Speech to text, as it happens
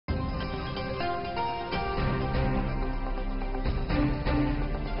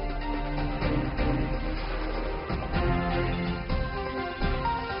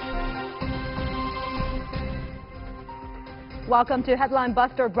Welcome to Headline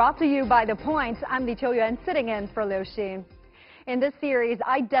Buster, brought to you by The Point. I'm Li Qiuyuan, sitting in for Liu Xin. In this series,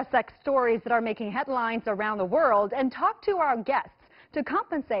 I dissect stories that are making headlines around the world and talk to our guests to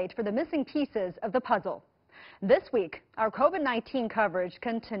compensate for the missing pieces of the puzzle. This week, our COVID-19 coverage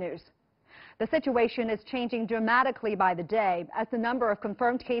continues. The situation is changing dramatically by the day as the number of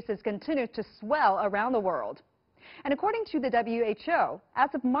confirmed cases continues to swell around the world. And according to the WHO, as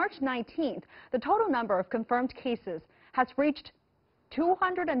of March 19th, the total number of confirmed cases has reached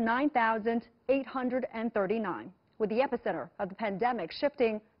 209,839, with the epicenter of the pandemic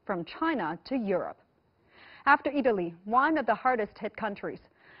shifting from China to Europe. After Italy, one of the hardest hit countries,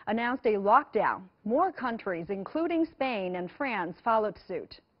 announced a lockdown, more countries, including Spain and France, followed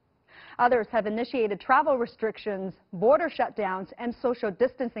suit. Others have initiated travel restrictions, border shutdowns, and social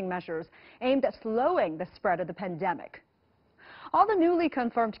distancing measures aimed at slowing the spread of the pandemic. All the newly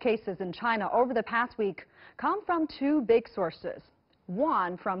confirmed cases in China over the past week come from two big sources,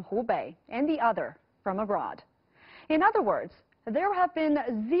 one from Hubei and the other from abroad. In other words, there have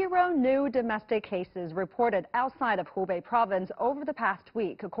been 0 new domestic cases reported outside of Hubei province over the past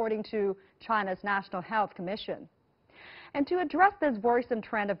week, according to China's National Health Commission. And to address this worrisome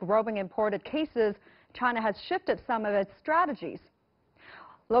trend of growing imported cases, China has shifted some of its strategies.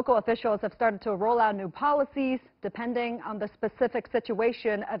 Local officials have started to roll out new policies depending on the specific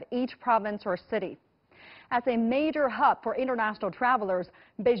situation of each province or city. As a major hub for international travelers,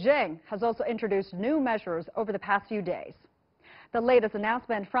 Beijing has also introduced new measures over the past few days. The latest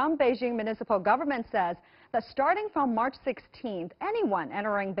announcement from Beijing municipal government says that starting from March 16th, anyone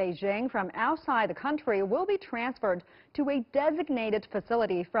entering Beijing from outside the country will be transferred to a designated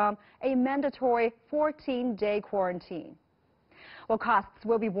facility from a mandatory 14-day quarantine. Well, costs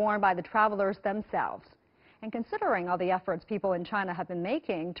will be borne by the travelers themselves. And considering all the efforts people in China have been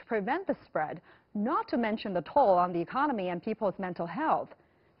making to prevent the spread, not to mention the toll on the economy and people's mental health,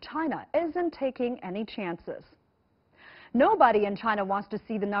 China isn't taking any chances. Nobody in China wants to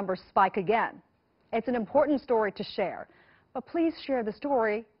see the numbers spike again. It's an important story to share, but please share the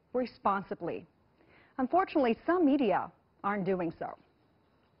story responsibly. Unfortunately, some media aren't doing so.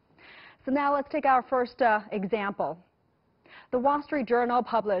 So now let's take our first example. The Wall Street Journal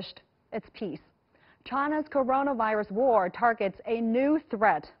published its piece, China's coronavirus war targets a new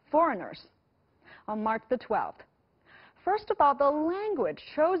threat, foreigners, on March the 12th. First of all, the language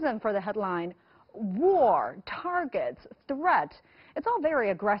chosen for the headline, war, targets, threat, it's all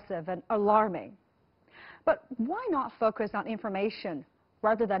very aggressive and alarming. But why not focus on information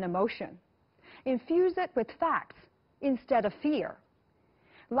rather than emotion? Infuse it with facts instead of fear.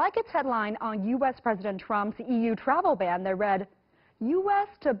 Like its headline on U.S. President Trump's EU travel ban that read, U.S.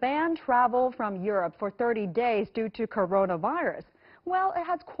 to ban travel from Europe for 30 days due to coronavirus. Well, it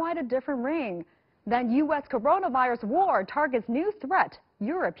has quite a different ring than U.S. coronavirus war targets new threat,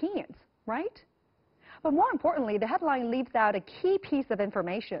 Europeans, right? But more importantly, the headline leaves out a key piece of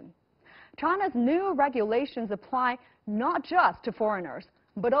information. China's new regulations apply not just to foreigners,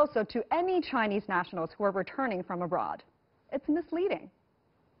 but also to any Chinese nationals who are returning from abroad. It's misleading.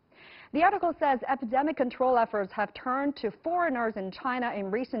 The article says epidemic control efforts have turned to foreigners in China in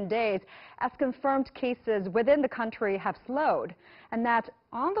recent days as confirmed cases within the country have slowed, and that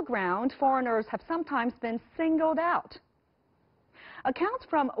on the ground, foreigners have sometimes been singled out. Accounts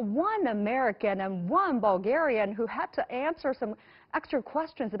from one American and one Bulgarian who had to answer some extra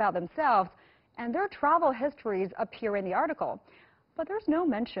questions about themselves and their travel histories appear in the article. But there's no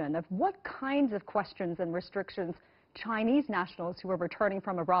mention of what kinds of questions and restrictions Chinese nationals who are returning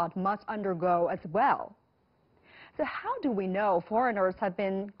from abroad must undergo as well. So how do we know foreigners have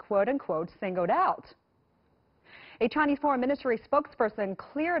been, quote-unquote, singled out? A Chinese Foreign Ministry spokesperson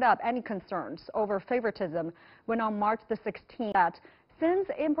cleared up any concerns over favoritism when on March the 16th that since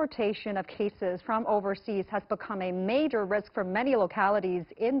importation of cases from overseas has become a major risk for many localities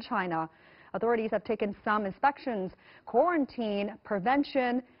in China, authorities have taken some inspections, quarantine,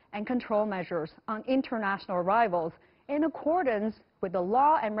 prevention, and control measures on international arrivals in accordance with the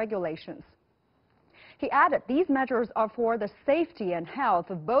law and regulations. He added these measures are for the safety and health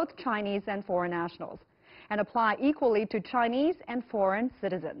of both Chinese and foreign nationals and apply equally to Chinese and foreign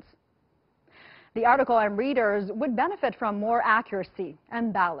citizens. The article and readers would benefit from more accuracy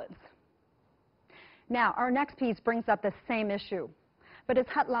and balance. Now, our next piece brings up the same issue, but its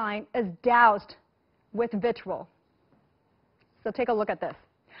headline is doused with vitriol. So take a look at this.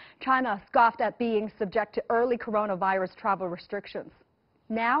 China scoffed at being subject to early coronavirus travel restrictions.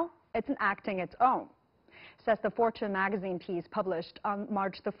 Now it's enacting its own, says the Fortune magazine piece published on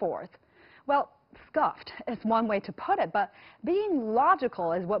March the 4th. Well, scuffed is one way to put it, but being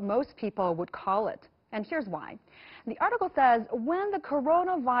logical is what most people would call it. And here's why. The article says when the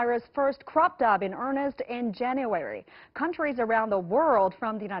coronavirus first cropped up in earnest in January, countries around the world,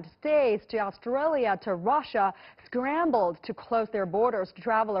 from the United States to Australia to Russia, scrambled to close their borders to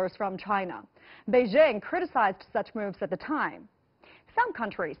travelers from China. Beijing criticized such moves at the time. Some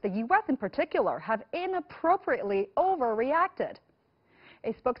countries, the U.S. in particular, have inappropriately overreacted.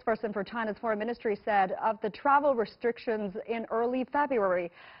 A spokesperson for China's foreign ministry said of the travel restrictions in early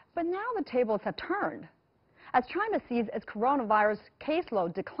February, but now the tables have turned. As China sees its coronavirus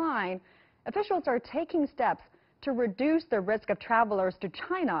caseload decline, officials are taking steps to reduce the risk of travelers to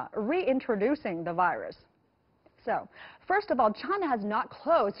China reintroducing the virus. So, first of all, China has not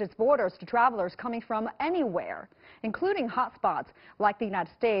closed its borders to travelers coming from anywhere, including hotspots like the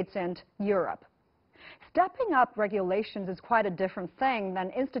United States and Europe. Stepping up regulations is quite a different thing than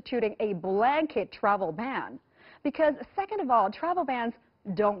instituting a blanket travel ban, because, second of all, travel bans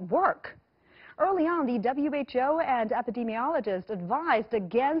don't work. Early on, the WHO and epidemiologists advised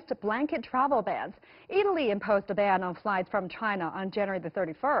against blanket travel bans. Italy imposed a ban on flights from China on January the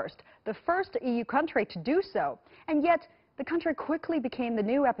 31st, the first EU country to do so. And yet, the country quickly became the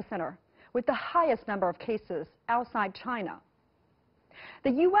new epicenter, with the highest number of cases outside China.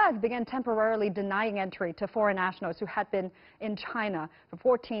 The U.S. began temporarily denying entry to foreign nationals who had been in China for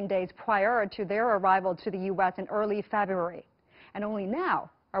 14 days prior to their arrival to the U.S. in early February. And only now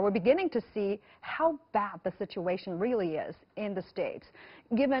are we beginning to see how bad the situation really is in the States,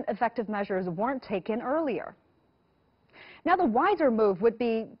 given effective measures weren't taken earlier. Now, the wiser move would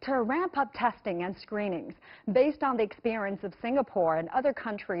be to ramp up testing and screenings based on the experience of Singapore and other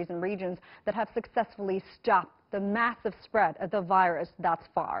countries and regions that have successfully stopped the massive spread of the virus thus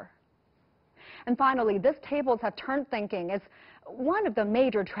far. And finally, this tables have turned thinking is one of the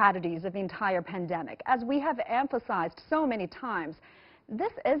major tragedies of the entire pandemic. As we have emphasized so many times,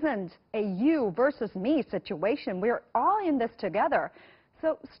 this isn't a you versus me situation. We're all in this together.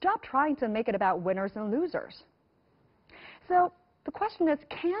 So stop trying to make it about winners and losers. So the question is,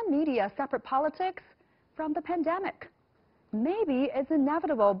 can media separate politics from the pandemic? Maybe it's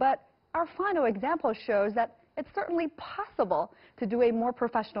inevitable, but our final example shows that it's certainly possible to do a more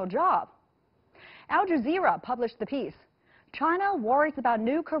professional job. Al Jazeera published the piece, "China worries about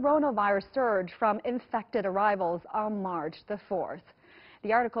new coronavirus surge from infected arrivals on March the 4th.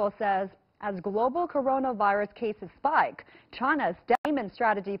 The article says, as global coronavirus cases spike, China's payment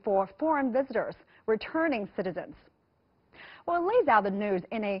strategy for foreign visitors, returning citizens. Well, it lays out the news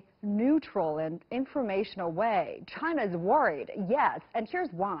in a neutral and informational way. China is worried, yes, and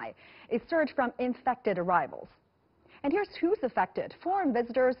here's why. A surge from infected arrivals. And here's who's affected, foreign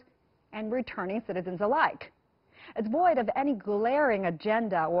visitors and returning citizens alike. It's void of any glaring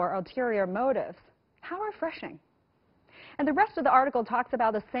agenda or ulterior motives. How refreshing. And the rest of the article talks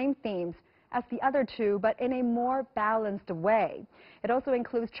about the same themes as the other two, but in a more balanced way. It also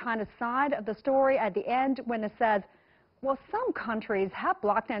includes China's side of the story at the end when it says, well, some countries have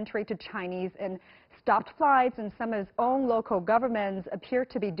blocked entry to Chinese and stopped flights, and some of its own local governments appear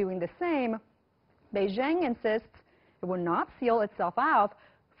to be doing the same. Beijing insists it will not seal itself out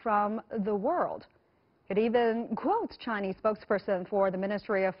from the world. It even quotes Chinese spokesperson for the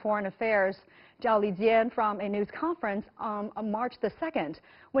Ministry of Foreign Affairs, Zhao Lijian, from a news conference on March the 2nd,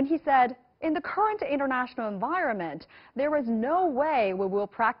 when he said, in the current international environment, there is no way we will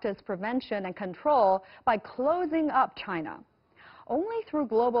practice prevention and control by closing up China. Only through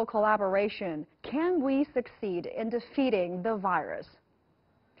global collaboration can we succeed in defeating the virus.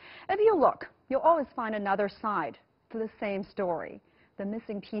 If you look, you'll always find another side to the same story, the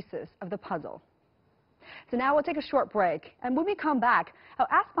missing pieces of the puzzle. So now we'll take a short break, and when we come back, I'll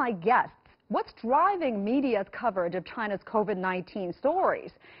ask my guests what's driving media's coverage of China's COVID-19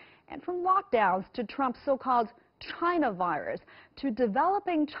 stories. And from lockdowns to Trump's so-called China virus to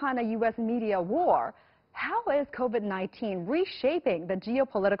developing China-U.S. media war, how is COVID-19 reshaping the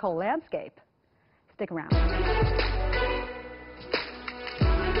geopolitical landscape? Stick around.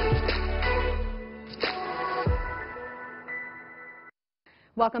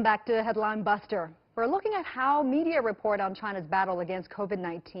 Welcome back to Headline Buster. We're looking at how media report on China's battle against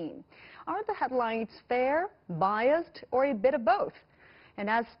COVID-19. Are the headlines fair, biased, or a bit of both? And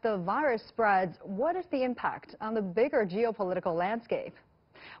as the virus spreads, what is the impact on the bigger geopolitical landscape?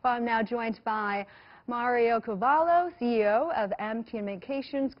 Well, I'm now joined by Mario Cavallo, CEO of M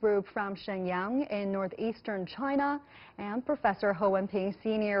Communications Group from Shenyang in northeastern China, and Professor He Wenping,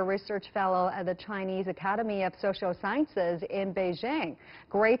 Senior Research Fellow at the Chinese Academy of Social Sciences in Beijing.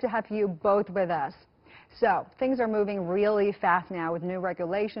 Great to have you both with us. So, things are moving really fast now with new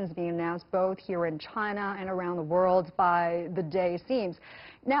regulations being announced both here in China and around the world by the day, it seems.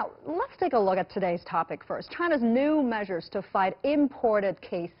 Now, let's take a look at today's topic first. China's new measures to fight imported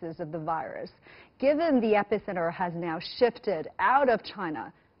cases of the virus. Given the epicenter has now shifted out of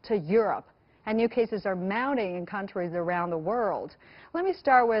China to Europe, and new cases are mounting in countries around the world. Let me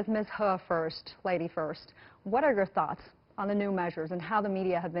start with Ms. He first, lady first. What are your thoughts on the new measures and how the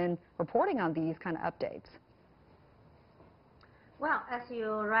media have been reporting on these kind of updates? Well, as you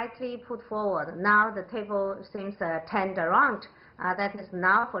rightly put forward, now the table seems turned around. That is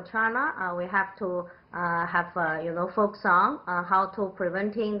now for China, we have to focus on how to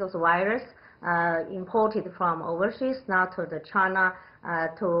preventing those virus imported from overseas now to the China,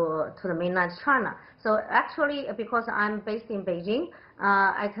 to the mainland China. So actually, because I'm based in Beijing,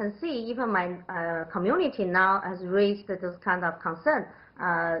 I can see even my community now has raised this kind of concern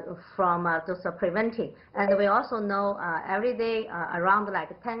from those preventing. And we also know every day around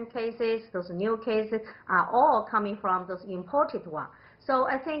like 10 cases, those new cases are all coming from those imported ones. So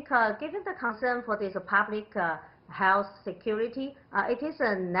I think given the concern for this public health security, it is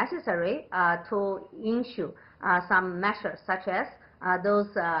necessary to issue some measures such as those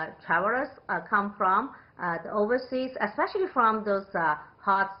travelers come from the overseas, especially from those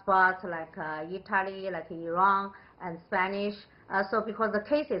hot spots like Italy, like Iran and Spanish. So because the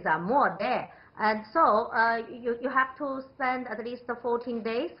cases are more there. And so you have to spend at least 14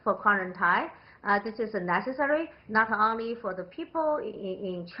 days for quarantine. This is necessary not only for the people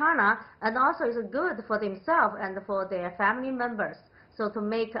in China, and also is good for themselves and for their family members. So to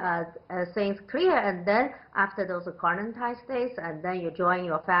make things clear, and then after those quarantine days, and then you join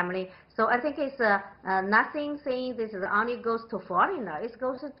your family. So I think it's nothing saying this is only goes to foreigner. It's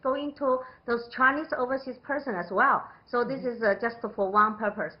going to those Chinese overseas person as well. So this is just for one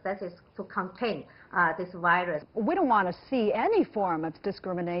purpose, that is to contain this virus. We don't want to see any form of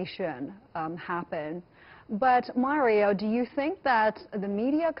discrimination happen. But Mario, do you think that the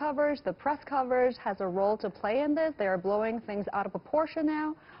media coverage, the press coverage has a role to play in this? They are blowing things out of proportion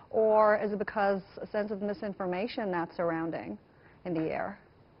now? Or is it because a sense of misinformation that's surrounding in the air?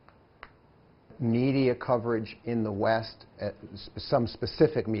 Media coverage in the West, some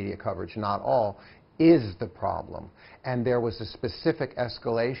specific media coverage, not all, is the problem. And there was a specific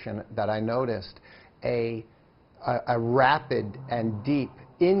escalation that I noticed, a rapid and deep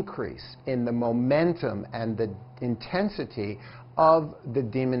increase in the momentum and the intensity of the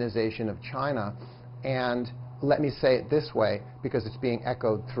demonization of China. And let me say it this way, because it's being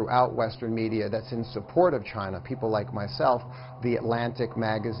echoed throughout Western media that's in support of China, people like myself, The Atlantic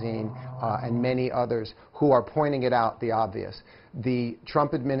magazine, and many others who are pointing it out, the obvious. The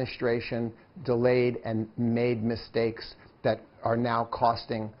Trump administration delayed and made mistakes that are now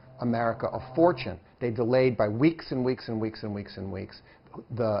costing America a fortune. They delayed by weeks and weeks and weeks and weeks and weeks.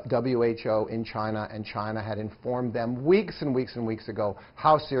 The WHO in China, and China had informed them weeks and weeks and weeks ago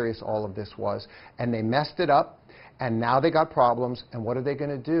how serious all of this was, and they messed it up, and now they got problems. And what are they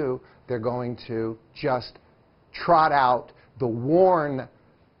going to do? They're going to just trot out the worn,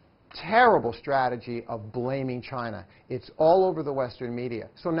 terrible strategy of blaming China. It's all over the Western media.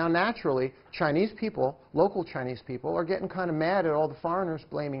 So now naturally, Chinese people, local Chinese people, are getting kind of mad at all the foreigners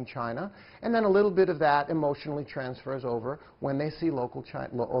blaming China, and then a little bit of that emotionally transfers over when they see local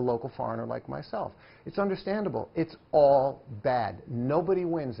foreigner like myself. It's understandable. It's all bad. Nobody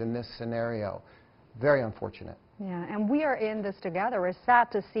wins in this scenario. Very unfortunate. Yeah, and we are in this together. It's sad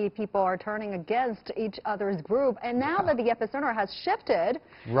to see people are turning against each other's group. And now that the epicenter has shifted,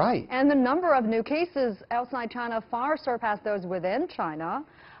 right, and the number of new cases outside China far surpass those within China,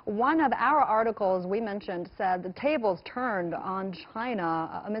 one of our articles we mentioned said the tables turned on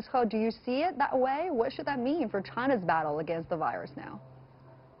China. Ms. He, do you see it that way? What should that mean for China's battle against the virus now?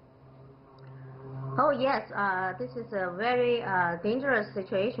 Oh yes, this is a very dangerous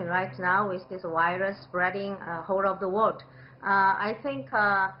situation right now with this virus spreading whole of the world. I think,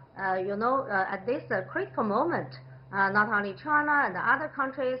 at this critical moment, not only China and other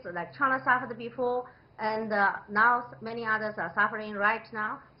countries, like China suffered before, and now many others are suffering right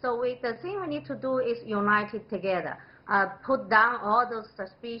now. So the thing we need to do is unite it together, put down all those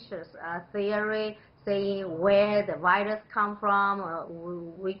suspicious theory, saying where the virus come from,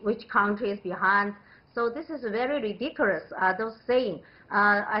 which country is behind. So this is very ridiculous, those saying.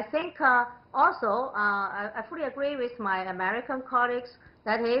 I think also, I fully agree with my American colleagues,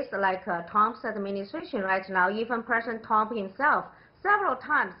 that is like Trump's administration right now, even President Trump himself, several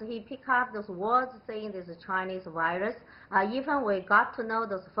times he picked up those words saying this is Chinese virus. Even we got to know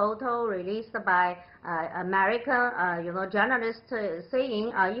those photos released by American, journalists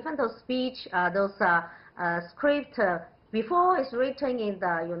saying even those speech, those script before it's written in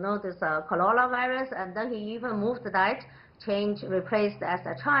the, this coronavirus, and then he even moved that replaced as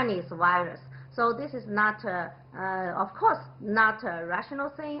a Chinese virus. So this is not, of course, not a rational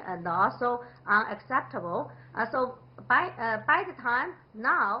thing and also unacceptable. So by the time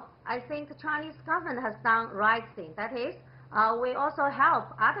now, I think the Chinese government has done right thing. That is, we also help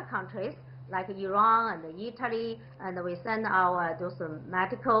other countries like Iran and Italy, and we send our those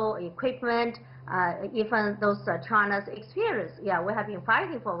medical equipment, even those China's experience. Yeah, we have been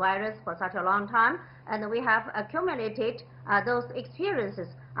fighting for virus for such a long time, and we have accumulated those experiences.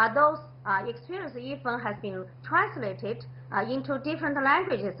 Those experiences even has been translated into different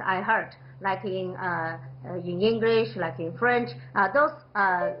languages, I heard, like in English, like in French. Those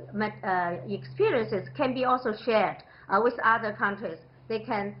experiences can be also shared with other countries. They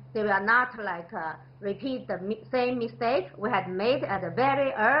will not like repeat the same mistake we had made at a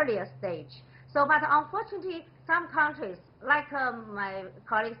very earlier stage. So, but unfortunately, some countries, like my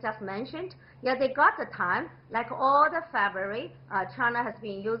colleagues just mentioned, yeah, they got the time. Like all the February, China has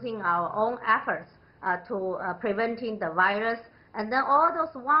been using our own efforts to preventing the virus, and then all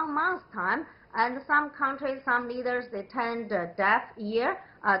those 1 month time, and some countries, some leaders, they turned a deaf ear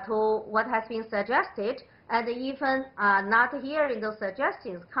to what has been suggested, and even not hearing those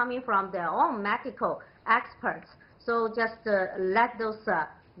suggestions coming from their own medical experts. So just let those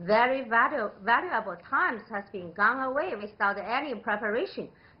very valuable times has been gone away without any preparation.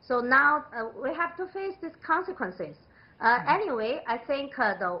 So now we have to face these consequences. Anyway, I think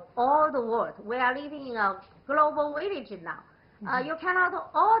all the world, we are living in a global village now. You cannot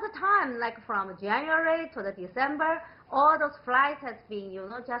all the time, like from January to the December, all those flights has been,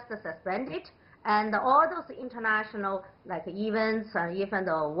 just suspended. And all those international like events, even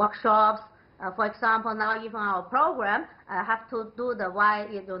the workshops, for example, now even our program have to do the via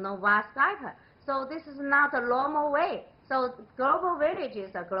Skype. So this is not a normal way. So global village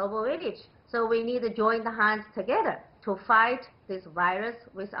is a global village. So we need to join the hands together to fight this virus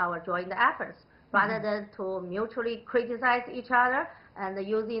with our joint efforts, rather than to mutually criticize each other and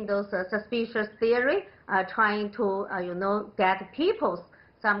using those suspicious theory, trying to get people's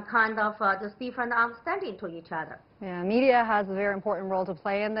some kind of just different understanding to each other. Yeah, media has a very important role to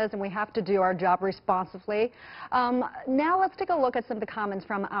play in this, and we have to do our job responsibly. Now let's take a look at some of the comments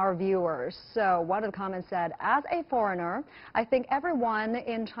from our viewers. So one of the comments said, as a foreigner, I think everyone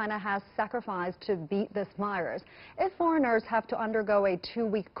in China has sacrificed to beat this virus. If foreigners have to undergo a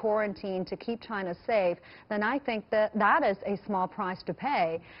 2-week quarantine to keep China safe, then I think that is a small price to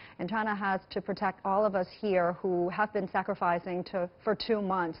pay. And China has to protect all of us here who have been sacrificing for 2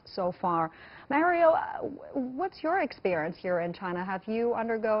 months so far. Mario, what's your experience here in China? Have you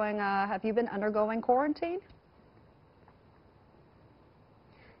been undergoing quarantine?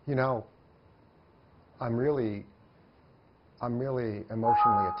 I'm really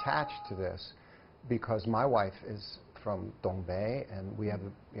emotionally attached to this because my wife is from Dongbei, and we have,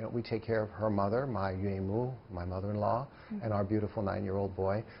 we take care of her mother, my Yuemu, my mother-in-law, and our beautiful 9-year-old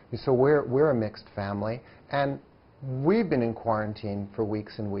boy. And so we're a mixed family, and we've been in quarantine for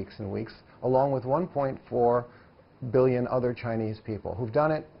weeks and weeks and weeks, along with 1.4 billion other Chinese people who've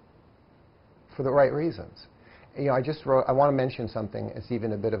done it for the right reasons. I just wrote, I want to mention something, it's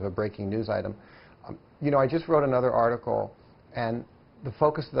even a bit of a breaking news item. I just wrote another article, and the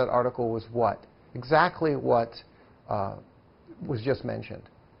focus of that article was what? Exactly what was just mentioned.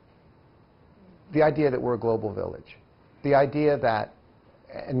 The idea that we're a global village. The idea that,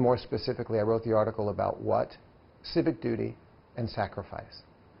 and more specifically, I wrote the article about what? Civic duty and sacrifice.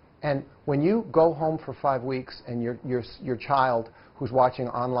 And when you go home for 5 weeks and your child who's watching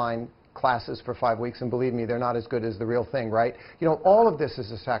online classes for 5 weeks, and believe me, they're not as good as the real thing, right? All of this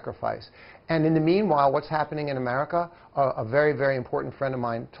is a sacrifice. And in the meanwhile, what's happening in America? A very, very important friend of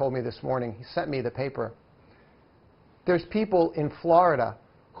mine told me this morning, he sent me the paper. There's people in Florida,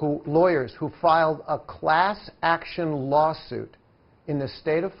 lawyers who filed a class action lawsuit in the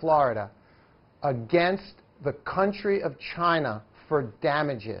state of Florida against the country of China for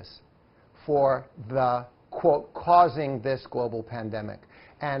damages for the, quote, causing this global pandemic.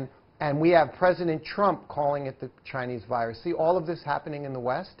 And we have President Trump calling it the Chinese virus. See all of this happening in the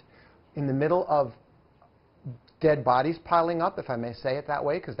West, in the middle of dead bodies piling up, if I may say it that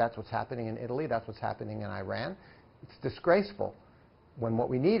way, because that's what's happening in Italy, that's what's happening in Iran. It's disgraceful, when what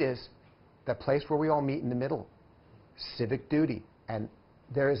we need is that place where we all meet in the middle, civic duty. And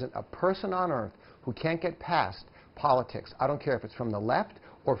there isn't a person on earth who can't get past politics. I don't care if it's from the left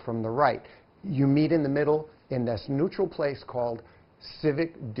or from the right. You meet in the middle in this neutral place called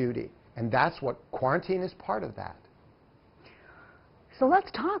civic duty. And that's what quarantine is, part of that. So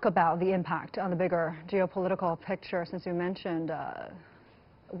let's talk about the impact on the bigger geopolitical picture, since you mentioned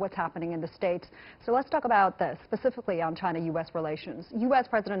what's happening in the States. So let's talk about this, specifically on China-U.S. relations. U.S.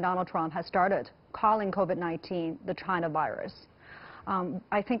 President Donald Trump has started calling COVID-19 the China virus.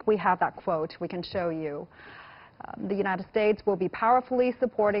 I think we have that quote we can show you. The United States will be powerfully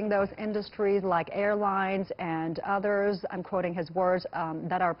supporting those industries like airlines and others, I'm quoting his words,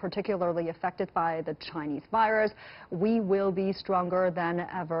 that are particularly affected by the Chinese virus. We will be stronger than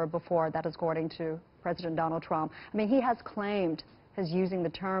ever before. That is according to President Donald Trump. I mean, he has claimed he's using the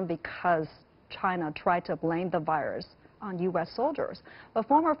term because China tried to blame the virus on U.S. soldiers. But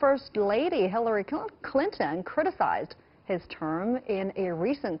former First Lady Hillary Clinton criticized his term in a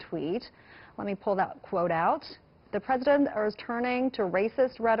recent tweet. Let me pull that quote out. The president is turning to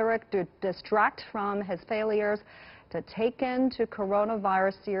racist rhetoric to distract from his failures to take into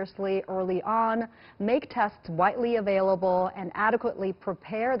coronavirus seriously early on, make tests widely available, and adequately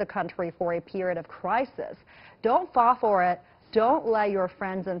prepare the country for a period of crisis. Don't fall for it. Don't let your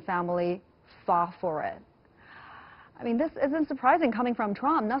friends and family fall for it. I mean, this isn't surprising coming from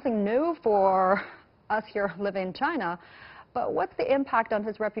Trump. Nothing new for us here living in China. But what's the impact on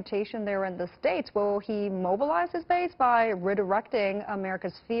his reputation there in the States? Will he mobilize his base by redirecting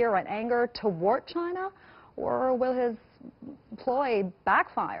America's fear and anger toward China? Or will his ploy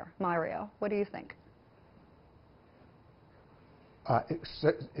backfire? Mario, what do you think?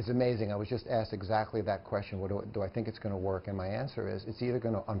 It's amazing. I was just asked exactly that question. Do I think it's going to work? And my answer is it's either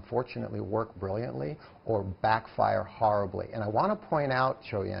going to unfortunately work brilliantly or backfire horribly. And I want to point out,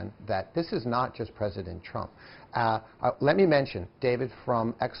 Cho-Yen, that this is not just President Trump. Let me mention David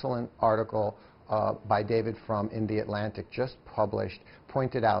Frum, excellent article by David Frum in The Atlantic, just published,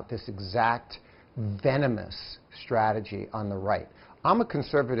 pointed out this exact venomous strategy on the right. I'm a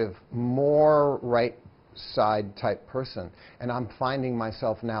conservative, more right side type person, and I'm finding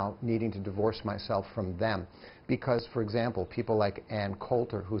myself now needing to divorce myself from them because, for example, people like Ann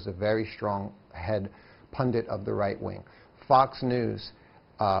Coulter, who's a very strong head pundit of the right wing, Fox News,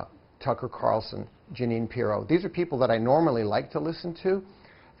 Tucker Carlson, Jeanine Pirro, these are people that I normally like to listen to.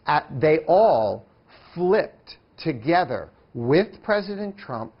 They all flipped together with President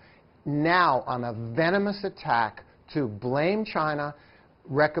Trump now on a venomous attack to blame China,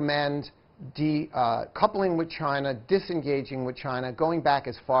 recommend coupling with China, disengaging with China, going back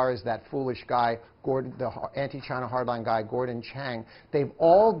as far as that foolish guy, Gordon, the anti-China hardline guy, Gordon Chang. They've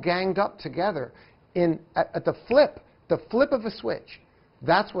all ganged up together at the flip of a switch.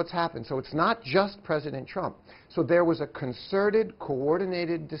 That's what's happened. So it's not just President Trump. So there was a concerted,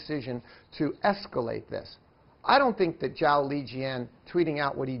 coordinated decision to escalate this. I don't think that Zhao Lijian tweeting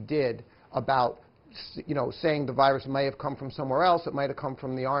out what he did about saying the virus may have come from somewhere else, it might have come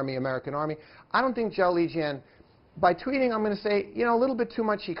from the Army, American Army. I don't think Zhao Lijian, by tweeting, I'm going to say, a little bit too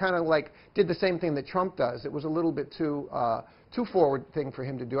much, he kind of like did the same thing that Trump does. It was a little bit too forward thing for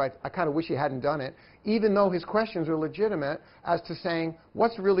him to do. I kind of wish he hadn't done it, even though his questions are legitimate as to saying,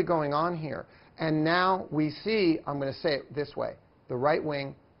 what's really going on here? And now we see, I'm going to say it this way, the right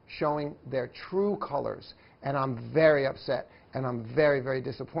wing showing their true colors. And I'm very upset, and I'm very, very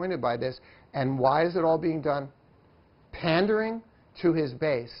disappointed by this. And why is it all being done? Pandering to his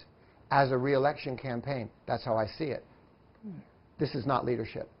base as a re-election campaign. That's how I see it. This is not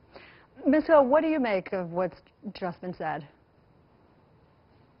leadership. Ms. Hill, what do you make of what's just been said?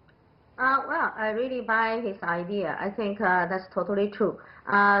 Well, I really buy his idea. I think that's totally true.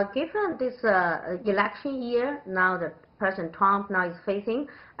 Given this election year now that President Trump now is facing,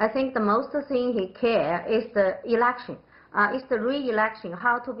 I think the most thing he cares is the election. It's the re-election,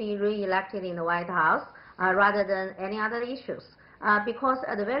 how to be re-elected in the White House rather than any other issues. Because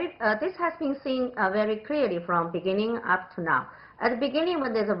at the this has been seen very clearly from beginning up to now. At the beginning,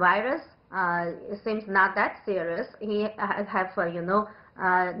 when there's a virus, it seems not that serious. He have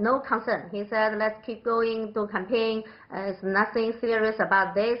no concern. He said, let's keep going to campaign. It's nothing serious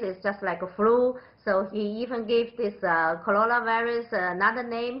about this. It's just like a flu. So he even gave this coronavirus another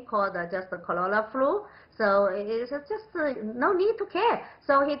name called just the corona flu. So it's just no need to care.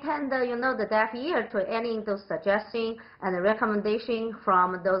 So he turned, the deaf ear to any of those suggestions and recommendation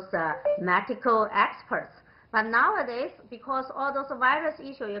from those medical experts. But nowadays, because all those virus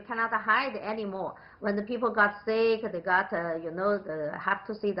issues, you cannot hide anymore. When the people got sick, they got, have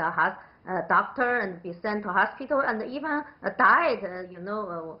to see the doctor and be sent to hospital, and even died,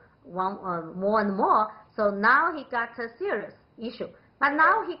 more and more. So now he got a serious issue. But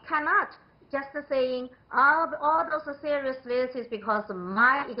now he cannot just saying, all those serious is because of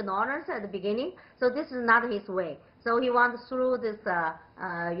my ignorance at the beginning. So this is not his way. So he wants through this,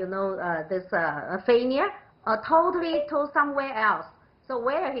 failure totally to somewhere else. So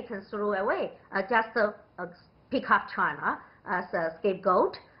where he can throw away, just pick up China as a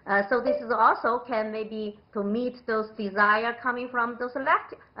scapegoat. So this is also can maybe to meet those desire coming from those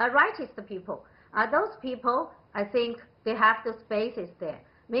rightist people. Those people, I think they have the spaces there.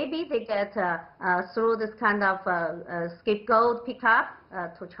 Maybe they get through this kind of scapegoat pickup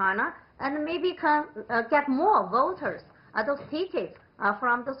to China, and maybe can get more voters, those tickets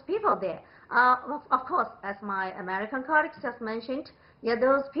from those people there. Of course, as my American colleagues just mentioned, yeah,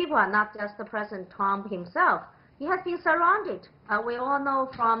 those people are not just the President Trump himself. He has been surrounded. We all know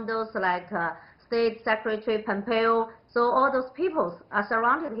from those like State Secretary Pompeo, so all those people are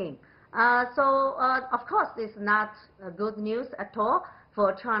surrounded him. Of course, this is not good news at all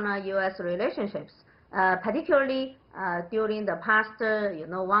for China-U.S. relationships, particularly during the past,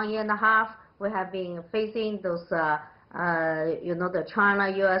 1 year and a half, we have been facing those, the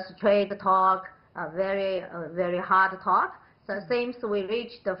China-U.S. trade talk, very hard talk. So it seems we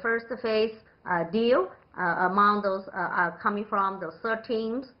reached the first phase deal among those coming from the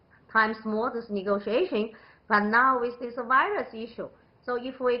 13 times more this negotiation, but now with this virus issue. So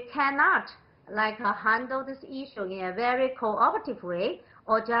if we cannot handle this issue in a very cooperative way,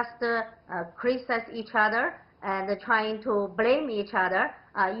 or just criticize each other and trying to blame each other,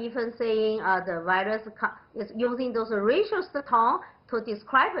 even saying the virus is using those racist tone to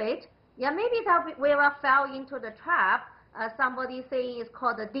describe it, yeah, maybe that we will fall into the trap. Somebody saying it's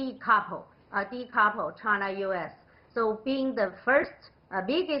called a decouple China-U.S. So being the first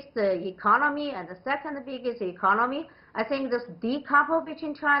biggest economy and the second biggest economy, I think this decouple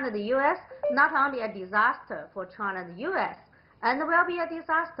between China and the U.S. not only a disaster for China and the U.S., and will be a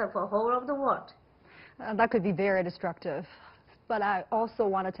disaster for the whole of the world. That could be very destructive. But I also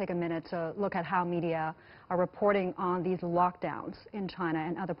want to take a minute to look at how media are reporting on these lockdowns in China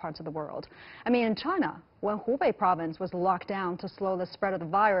and other parts of the world. I mean, in China, when Hubei province was locked down to slow the spread of the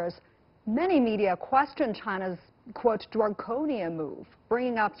virus, many media questioned China's, quote, draconian move,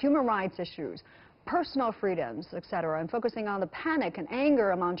 bringing up human rights issues, personal freedoms, etc., and focusing on the panic and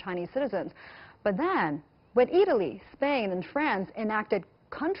anger among Chinese citizens. But then, when Italy, Spain, and France enacted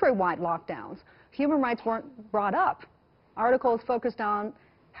countrywide lockdowns, human rights weren't brought up. Articles focused on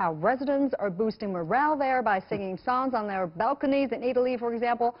how residents are boosting morale there by singing songs on their balconies in Italy, for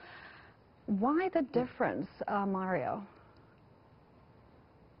example. Why the difference, Mario?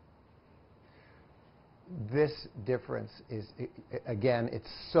 This difference is, again, it's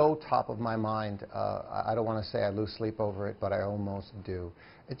so top of my mind. I don't want to say I lose sleep over it, but I almost do.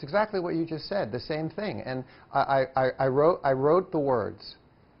 It's exactly what you just said, the same thing. And I wrote the words,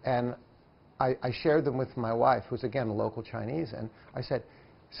 and I shared them with my wife, who's, again, a local Chinese, and I said,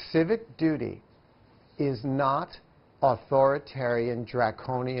 civic duty is not authoritarian,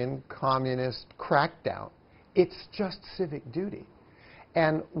 draconian, communist crackdown. It's just civic duty.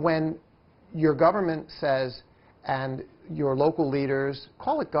 And when your government says, and your local leaders,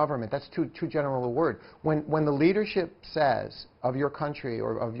 call it government, that's too general a word. When the leadership says of your country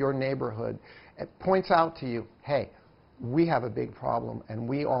or of your neighborhood, it points out to you, hey, we have a big problem and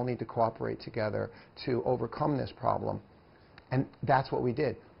we all need to cooperate together to overcome this problem. And that's what we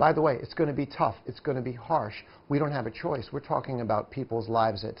did. By the way, it's going to be tough. It's going to be harsh. We don't have a choice. We're talking about people's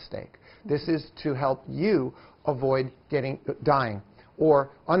lives at stake. This is to help you avoid dying.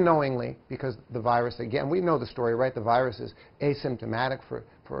 Or unknowingly, because the virus, again, we know the story, right? The virus is asymptomatic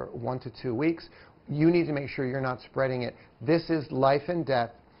for 1 to 2 weeks. You need to make sure you're not spreading it. This is life and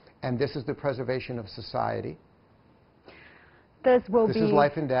death, and this is the preservation of society. This is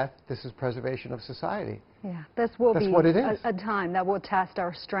life and death. This is preservation of society. Yeah, this will be what it is. A time that will test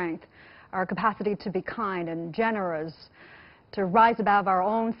our strength, our capacity to be kind and generous, to rise above our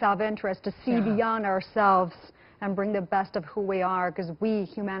own self-interest, to see beyond ourselves and bring the best of who we are, because we,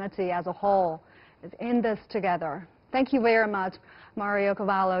 humanity as a whole, is in this together. Thank you very much, Mario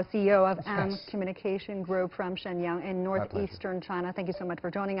Cavallo, CEO of AM Communication Group from Shenyang in northeastern China. Thank you so much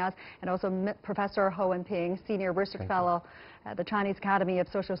for joining us. And also Professor Ho Wenping, Senior Research Fellow at the Chinese Academy of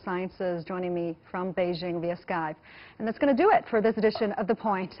Social Sciences, joining me from Beijing via Skype. And that's going to do it for this edition of The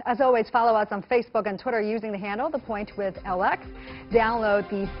Point. As always, follow us on Facebook and Twitter using the handle The Point with LX. Download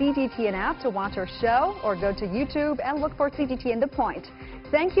the CGTN app to watch our show, or go to YouTube and look for CGTN The Point.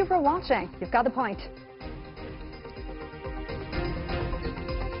 Thank you for watching. You've got The Point.